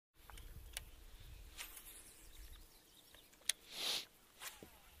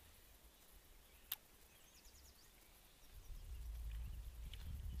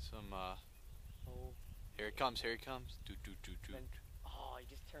Some, Oh. Here it comes, here it comes. Do, do, do, do. Oh, he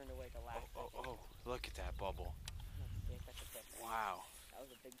just turned away the last Oh, look at that bubble. That's a pickle. Wow. That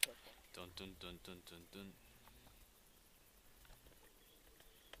was a big pickle. Dun, dun, dun, dun, dun, dun.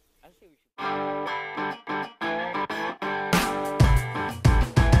 I say we should.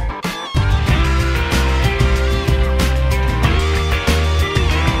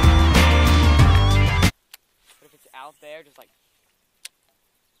 But if it's out there, just like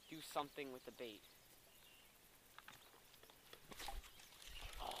do something with the bait.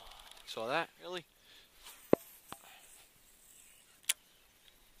 Saw that? Really?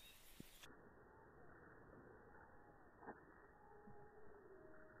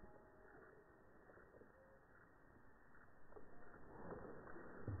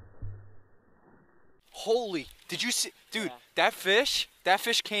 Holy, did you see? Dude, Yeah. that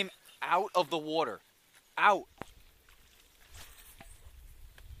fish came out of the water. Out.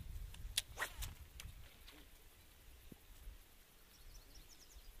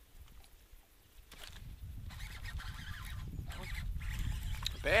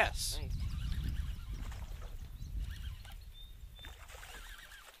 Bass. Nice.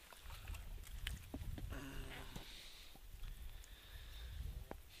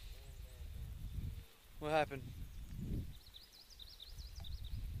 What happened?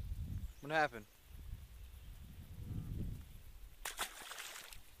 What happened?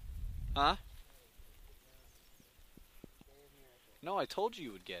 Huh? No, I told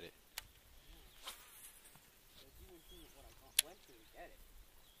you would get it.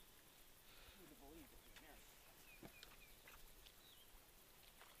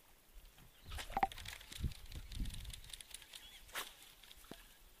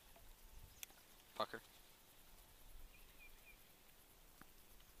 Fucker.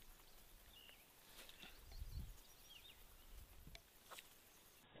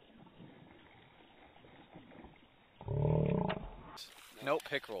 Nope,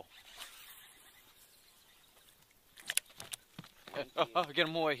 pickerel. Oh, get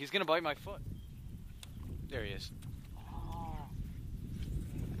him away. He's gonna bite my foot. There he is. Oh.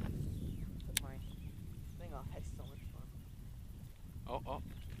 Put my thing off. That's so much fun. Oh.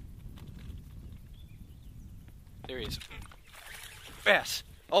 There he is. Bass.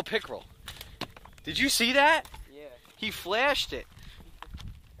 Oh, pickerel. Did you see that? Yeah. He flashed it.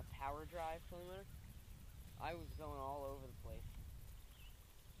 Like a power drive limiter. I was going all over the place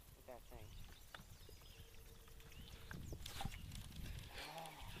with that thing.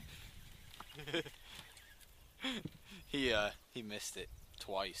 He missed it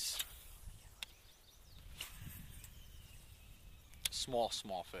twice. Small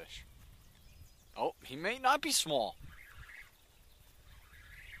fish. Oh, he may not be small.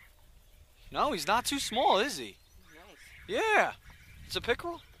 No, he's not too small, is he? Nice. Yeah. It's a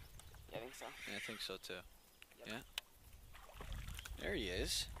pickerel? Yeah, I think so. Yeah, I think so too. Yep. Yeah. There he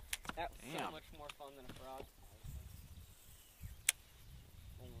is. That was so Damn. much more fun than a frog.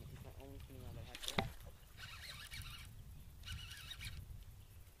 He's my only thing on that head there.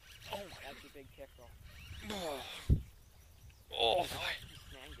 Oh, that's a big pickerel. Oh, You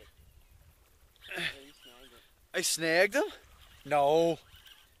snagged it. Yeah, you snagged it. I snagged him? No.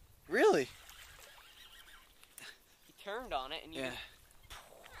 Really? He turned on it and you. Yeah.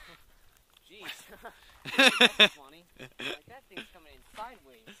 Jeez. That's funny. Like that thing's coming in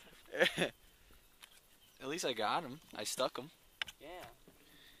sideways. At least I got him. I stuck him. Yeah.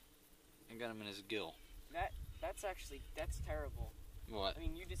 I got him in his gill. That's terrible. What? I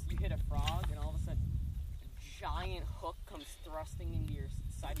mean, you hit a frog and all of a sudden a giant hook comes thrusting into your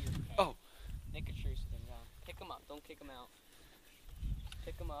side of your head. Oh. Make a truce with him, John. Pick him up. Don't kick him out.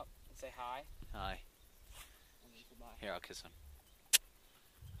 Pick him up and say hi. Hi. And then goodbye. Here, I'll kiss him.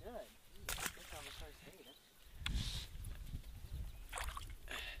 Good. That's on the first date.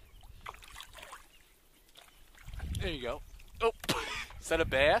 There you go. Oh. Is that a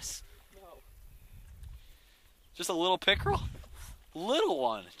bass? No. Just a little pickerel? Little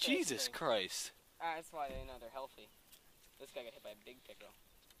one. That's Jesus big. Christ. That's why they know they're healthy. This guy got hit by a big pickerel.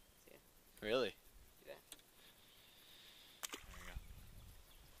 Really? Yeah. There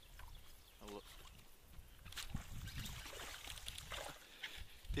you go.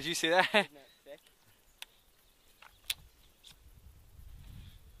 Did you see that? Isn't that sick?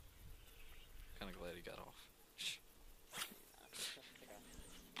 Kind of glad he got off. Shh.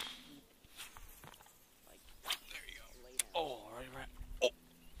 There you go. Oh, right. Oh.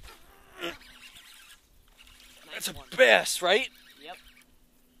 That's a bass, right? Yep.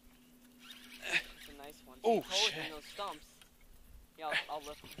 It's a nice one. Oh, He's holding shit. those stumps. Yeah, I'll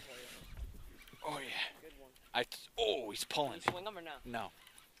lift him for you. Oh, yeah. Good one. Oh, he's Can pulling. you swing him or no? No.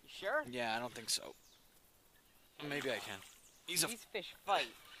 You Sure? Yeah, I don't think so. Maybe I can. These fish fight.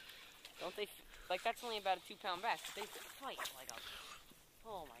 Don't they? Like, that's only about a 2-pound bass, but they fight like a...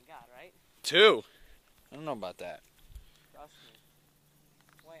 Oh my god, right? 2? I don't know about that. Trust me.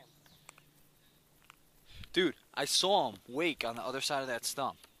 Wham. Dude, I saw him wake on the other side of that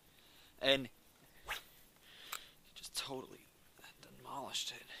stump. And he just totally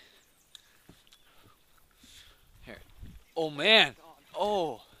demolished it. Here. Oh, man.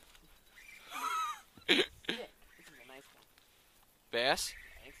 Oh. This is a nice one. Bass?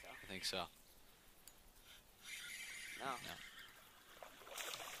 I think so. I think so. No.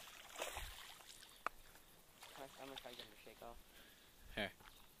 I'm gonna try to get him to shake off. Here.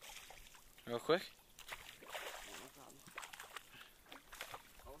 Real quick. Yeah, no problem.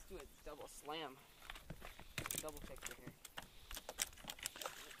 Oh, let's do a double slam. Double picture here.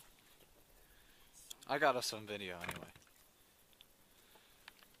 I got us some video anyway.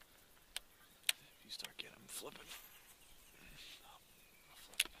 If you start getting him flipping.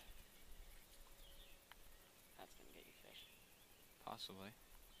 That's gonna get you fish. Possibly.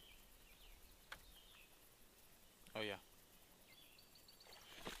 Oh, yeah.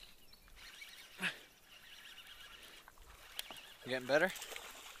 You getting better?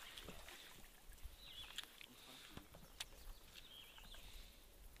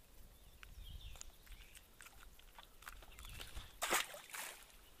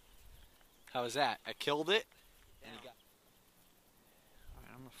 How was that? I killed it? Yeah. And you got...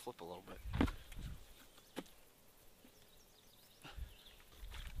 Alright, I'm gonna flip a little bit.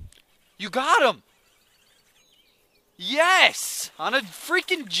 You got him! Yes! On a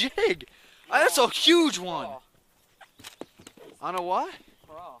freaking jig! That's a huge one! On a what?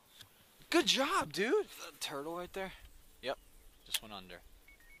 Crawl. Good job, dude! A turtle right there? Yep. Just went under.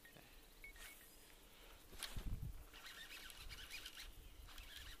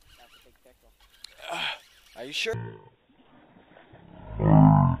 That's a big pickle. Are you sure?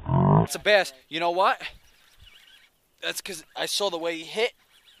 It's a bass. You know what? That's because I saw the way he hit.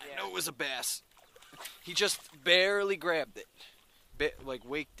 I know it was a bass. He just barely grabbed it. Like,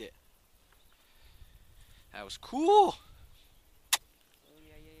 waked it. That was cool. Oh,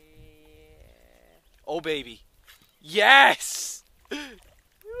 yeah. Oh, baby. Yes!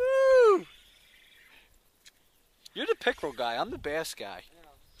 Woo! You're the pickerel guy. I'm the bass guy. I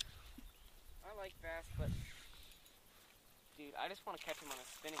know. I like bass, but... Dude, I just want to catch him on a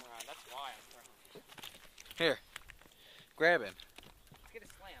spinning rod. That's why I throw him. Here. Grab him. Let's get a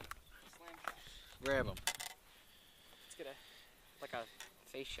slam. Slam shot. Grab him. Let's get like a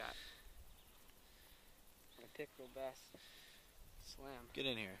face shot. A pickerel bass. Slam. Get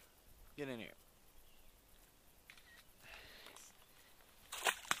in here. Get in here.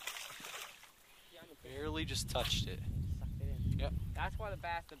 Barely just touched it. Sucked it in. Yep. That's why the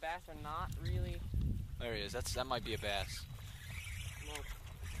bass are not really... There he is. That might be a bass. No.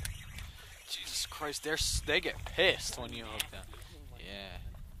 Jesus Christ, they get pissed when you hook them. Yeah.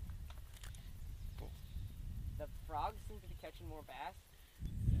 The frogs seem to be catching more bass.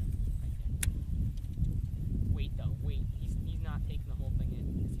 Wait though, wait. He's not taking the whole thing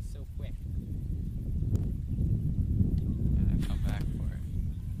in because he's so quick. And I come back for it.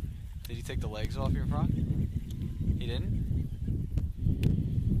 Did he take the legs off your frog? He didn't?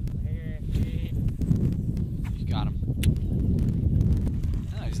 You got him.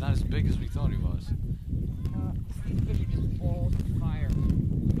 No, he's not as big as we thought he was. These fish are just balls of fire.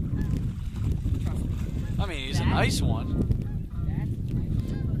 Trust me. I mean, he's a nice one. That's nice.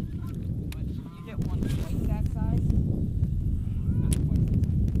 But you get one twice that size. Not twice that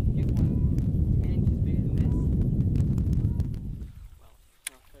size. You get one 10 inches bigger than this. Well,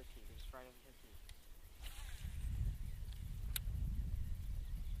 no, 13. They're just right over 13.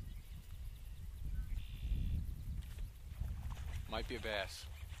 Might be a bass.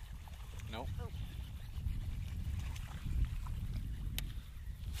 Nope. Oh.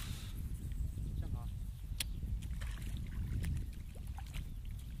 Jump off.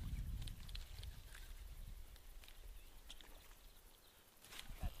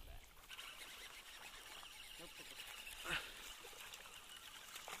 That's a bass. Nope.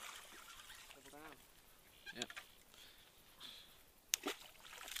 Double down. Yep.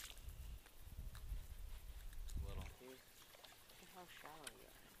 Little. Dude, look at how shallow you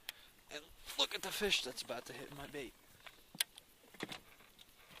are. And look at the fish that's about to hit my bait.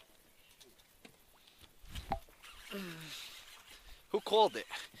 Who called it?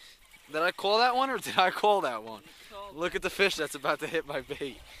 Did I call that one or did I call that one? Look at the fish that's about to hit my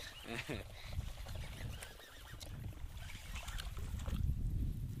bait.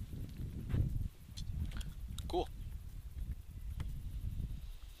 Cool.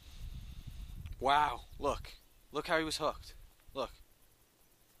 Wow, look. Look how he was hooked. Look.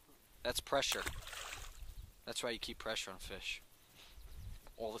 That's pressure. That's why you keep pressure on fish.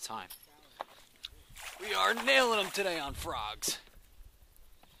 All the time. We are nailing them today on frogs.